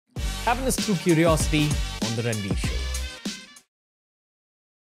Happiness through curiosity on the Ranveer Show.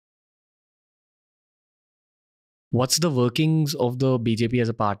 What's the workings of the BJP as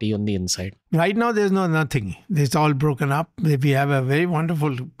a party on the inside? Right now, there's nothing. It's all broken up. We have a very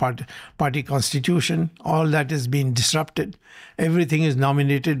wonderful party constitution. All that has been disrupted. Everything is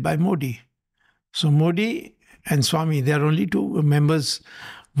nominated by Modi. So Modi and Swamy, they are only two members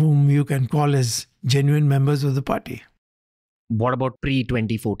whom you can call as genuine members of the party. What about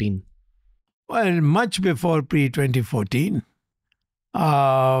pre-2014? Well, much before pre-2014.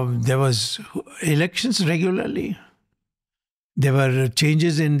 There was elections regularly. There were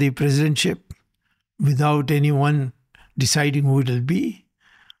changes in the presidentship without anyone deciding who it will be.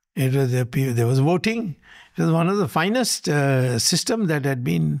 There was voting. It was one of the finest systems that had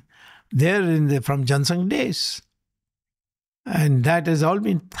been there from Jansangh days. And that has all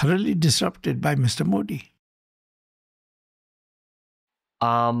been thoroughly disrupted by Mr. Modi.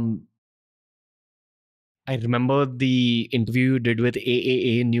 I remember the interview you did with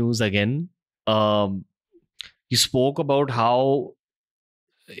AAA News again. You spoke about how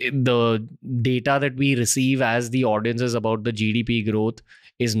the data that we receive as the audiences about the GDP growth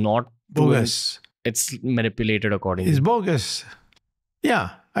is not bogus. It's manipulated accordingly. It's bogus. Yeah,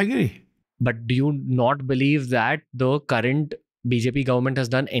 I agree. But do you not believe that the current BJP government has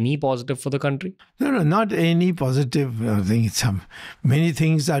done any positive for the country? No, not any positive thing. Many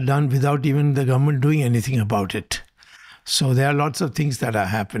things are done without even the government doing anything about it. So there are lots of things that are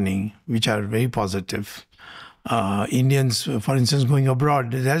happening which are very positive. Indians, for instance, going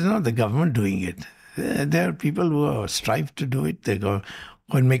abroad, that's not the government doing it. There are people who strive to do it. They go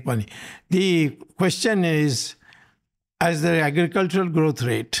and make money. The question is, as the agricultural growth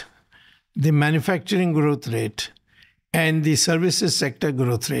rate, the manufacturing growth rate, and the services sector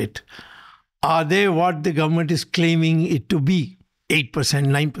growth rate, are they what the government is claiming it to be? 8%,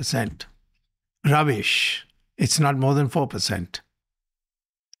 9%. Rubbish. It's not more than 4%.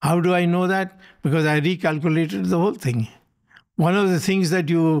 How do I know that? Because I recalculated the whole thing. One of the things that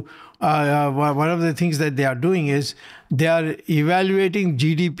they are doing is they are evaluating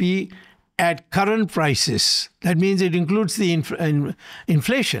GDP at current prices. That means it includes the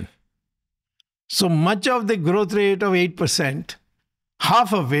inflation. So much of the growth rate of 8%,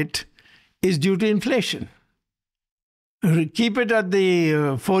 half of it is due to inflation. Keep it at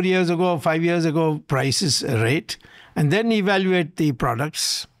the 4 years ago, 5 years ago prices rate, and then evaluate the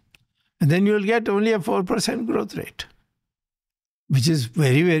products. And then you'll get only a 4% growth rate, which is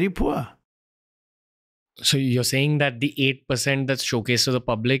very, very poor. So you're saying that the 8% that's showcased to the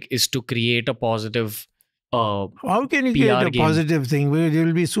public is to create a positive How can you create a positive thing? It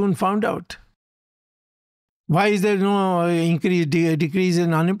will be soon found out. Why is there no decrease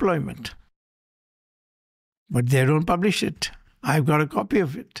in unemployment? But they don't publish it. I've got a copy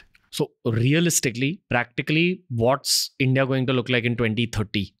of it. So realistically, practically, what's India going to look like in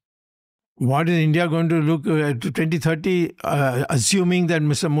 2030? What is India going to look at 2030, assuming that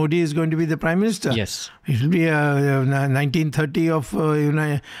Mr. Modi is going to be the Prime Minister? Yes. It will be 1930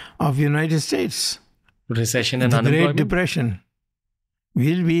 of United States. Recession and unemployment? The Great Depression.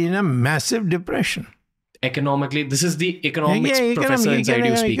 We'll be in a massive depression. Economically, this is the economics professor inside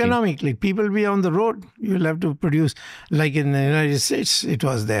you speaking. Economically, people will be on the road. You'll have to produce, like in the United States, it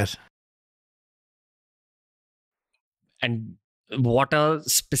was there. And what are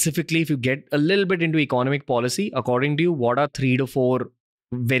specifically, if you get a little bit into economic policy, according to you, what are 3 to 4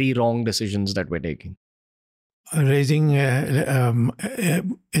 very wrong decisions that we're taking? Raising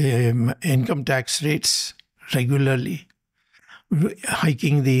income tax rates regularly,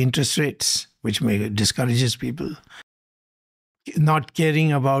 hiking the interest rates, which discourages people, not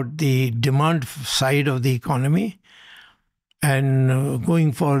caring about the demand side of the economy, and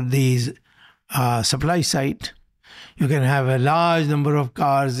going for the supply side. You can have a large number of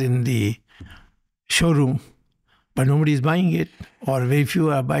cars in the showroom, but nobody is buying it, or very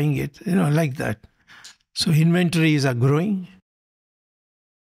few are buying it, like that. So inventories are growing.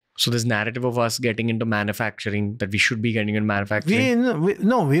 So this narrative of us getting into manufacturing, that we should be getting into manufacturing.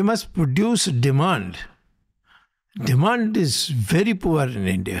 We must produce demand. Demand is very poor in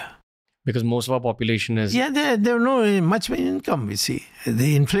India. Because most of our population is... Yeah, there are no much income, we see.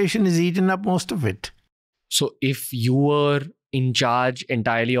 The inflation is eaten up most of it. So if you were in charge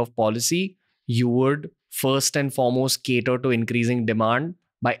entirely of policy, you would first and foremost cater to increasing demand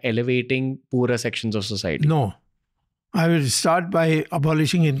by elevating poorer sections of society. No. I will start by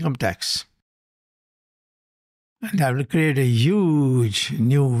abolishing income tax. And I will create a huge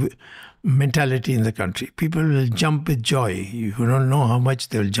new mentality in the country. People will jump with joy. You don't know how much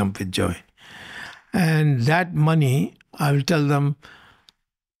they will jump with joy. And that money, I will tell them,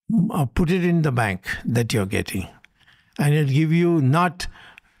 put it in the bank that you're getting. And it'll give you not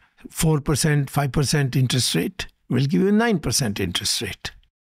 4%, 5% interest rate. We'll give you 9% interest rate.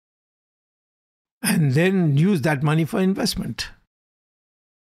 And then use that money for investment.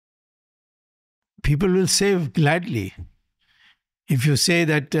 People will save gladly. If you say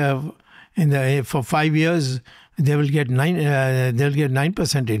that for 5 years they will get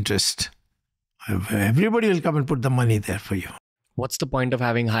 9% interest, everybody will come and put the money there for you. What's the point of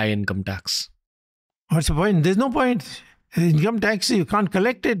having high income tax? What's the point? There's no point. Income tax, you can't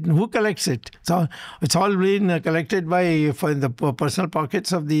collect it. Who collects it? So it's all been collected for the personal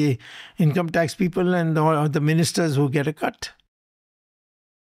pockets of the income tax people and the ministers who get a cut.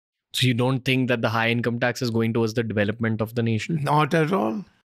 So you don't think that the high income tax is going towards the development of the nation? Not at all.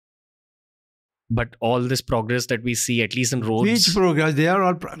 But all this progress that we see, at least in roads... Which progress? They are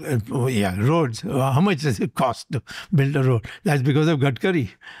all... roads. How much does it cost to build a road? That's because of Gadkari.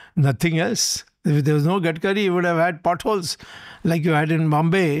 Nothing else. If there was no Gadkari, you would have had potholes like you had in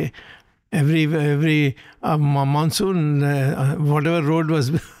Bombay. Every monsoon, whatever road was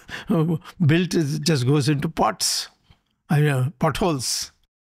built, it just goes into potholes.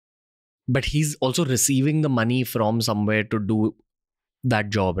 But he's also receiving the money from somewhere to do that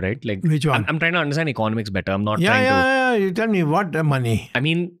job, right? Like, which one? I'm trying to understand economics better. I'm not trying to... Yeah. You tell me what money? I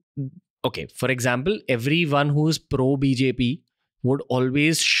mean, okay, for example, everyone who is pro-BJP would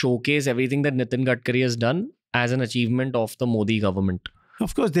always showcase everything that Nitin Gadkari has done as an achievement of the Modi government.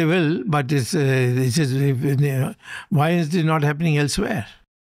 Of course they will, but why is it not happening elsewhere?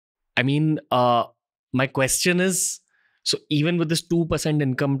 I mean, my question is, so even with this 2%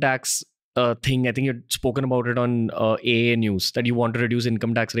 income tax thing, I think you'd spoken about it on AA News, that you want to reduce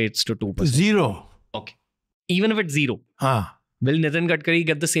income tax rates to 2%. Zero. Okay. Even if it's zero, will Nitin Gadkari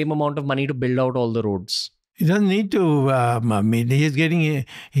get the same amount of money to build out all the roads? He doesn't need to.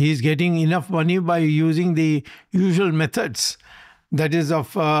 He's getting enough money by using the usual methods. That is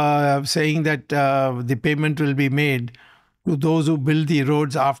of saying that the payment will be made to those who build the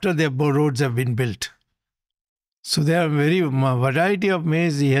roads after their roads have been built. So there are variety of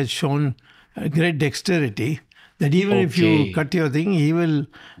ways he has shown great dexterity that even if you cut your thing, he will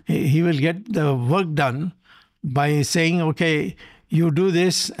get the work done by saying, okay, you do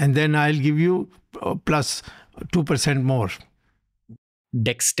this and then I'll give you plus 2% more.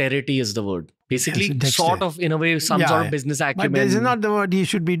 Dexterity is the word. Basically, sort of, in a way, some sort of business acumen. But this is not the word he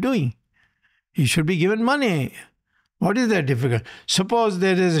should be doing. He should be given money. What is that difficult? Suppose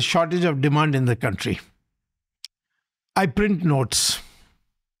there is a shortage of demand in the country. I print notes.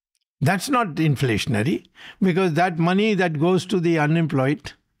 That's not inflationary, because that money that goes to the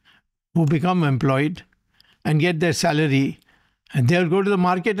unemployed who become employed and get their salary, and they'll go to the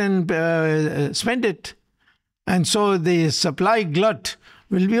market and spend it. And so the supply glut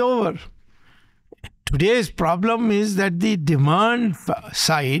will be over. Today's problem is that the demand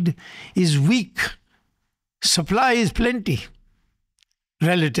side is weak. Supply is plenty,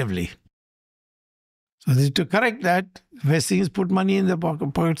 relatively. So to correct that, the best thing is put money in the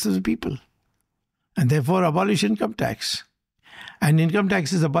pockets of the people. And therefore abolish income tax. And income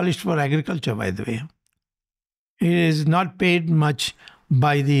tax is abolished for agriculture, by the way. It is not paid much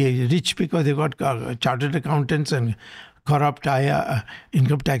by the rich because they got chartered accountants and corrupt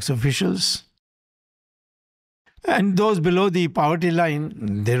income tax officials. And those below the poverty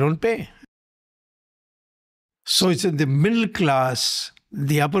line, they don't pay. So it's in the middle class,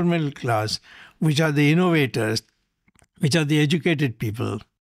 the upper middle class, which are the innovators, which are the educated people.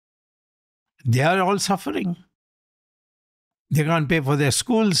 They are all suffering. They can't pay for their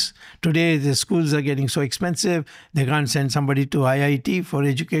schools. Today, the schools are getting so expensive, they can't send somebody to IIT for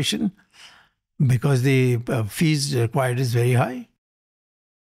education because the fees required is very high.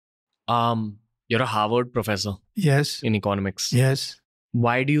 You're a Harvard professor. Yes. In economics. Yes.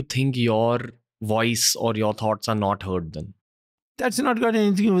 Why do you think your voice or your thoughts are not heard then? That's not got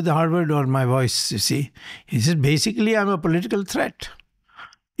anything to do with Harvard or my voice, you see. He said, basically, I'm a political threat.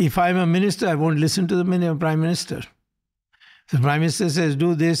 If I'm a minister, I won't listen to the Prime Minister. The Prime Minister says,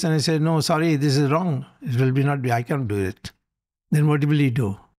 do this, and I say, no, sorry, this is wrong. It will not be, I can't do it. Then what will he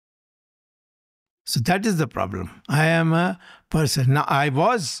do? So that is the problem. I am a person. Now, I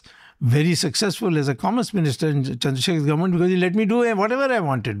was very successful as a commerce minister in Chandrasekhar's government because he let me do whatever I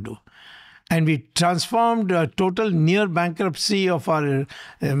wanted to do. And we transformed a total near bankruptcy of our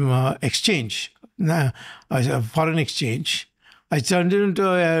exchange, foreign exchange. I turned it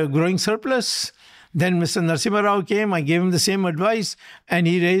into a growing surplus. Then Mr. Narasimha Rao came, I gave him the same advice, and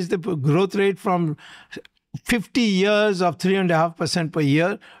he raised the growth rate from 50 years of 3.5% per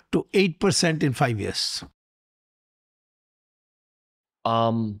year to 8% in 5 years.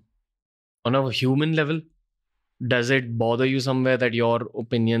 On a human level, does it bother you somewhere that your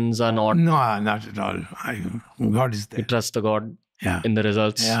opinions are not? No, not at all. God is You there. trust the God in the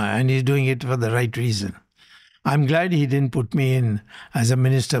results. Yeah, and he's doing it for the right reason. I'm glad he didn't put me in as a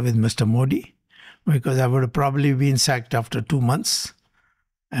minister with Mr. Modi, because I would have probably been sacked after 2 months.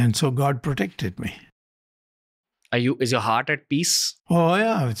 And so God protected me. Is your heart at peace? Oh,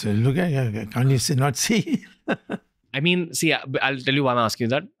 yeah. So look at, can't you not see? I mean, see, I'll tell you why I'm asking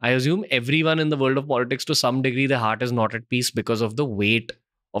that. I assume everyone in the world of politics, to some degree, their heart is not at peace because of the weight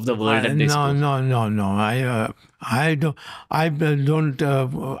of the world that they support. No. I don't.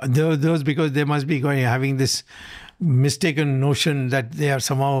 Those because they must be having this mistaken notion that they have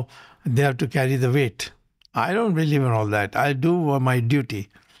to carry the weight. I don't believe in all that. I do my duty,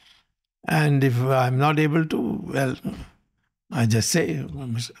 and if I'm not able to, well, I just say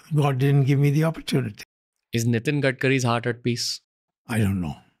God didn't give me the opportunity. Is Nitin Gadkari's heart at peace? I don't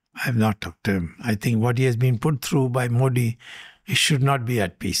know. I have not talked to him. I think what he has been put through by Modi, he should not be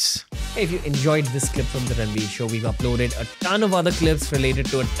at peace. If you enjoyed this clip from the Ranveer Show, we've uploaded a ton of other clips related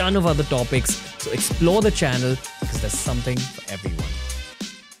to a ton of other topics. So explore the channel because there's something for everyone.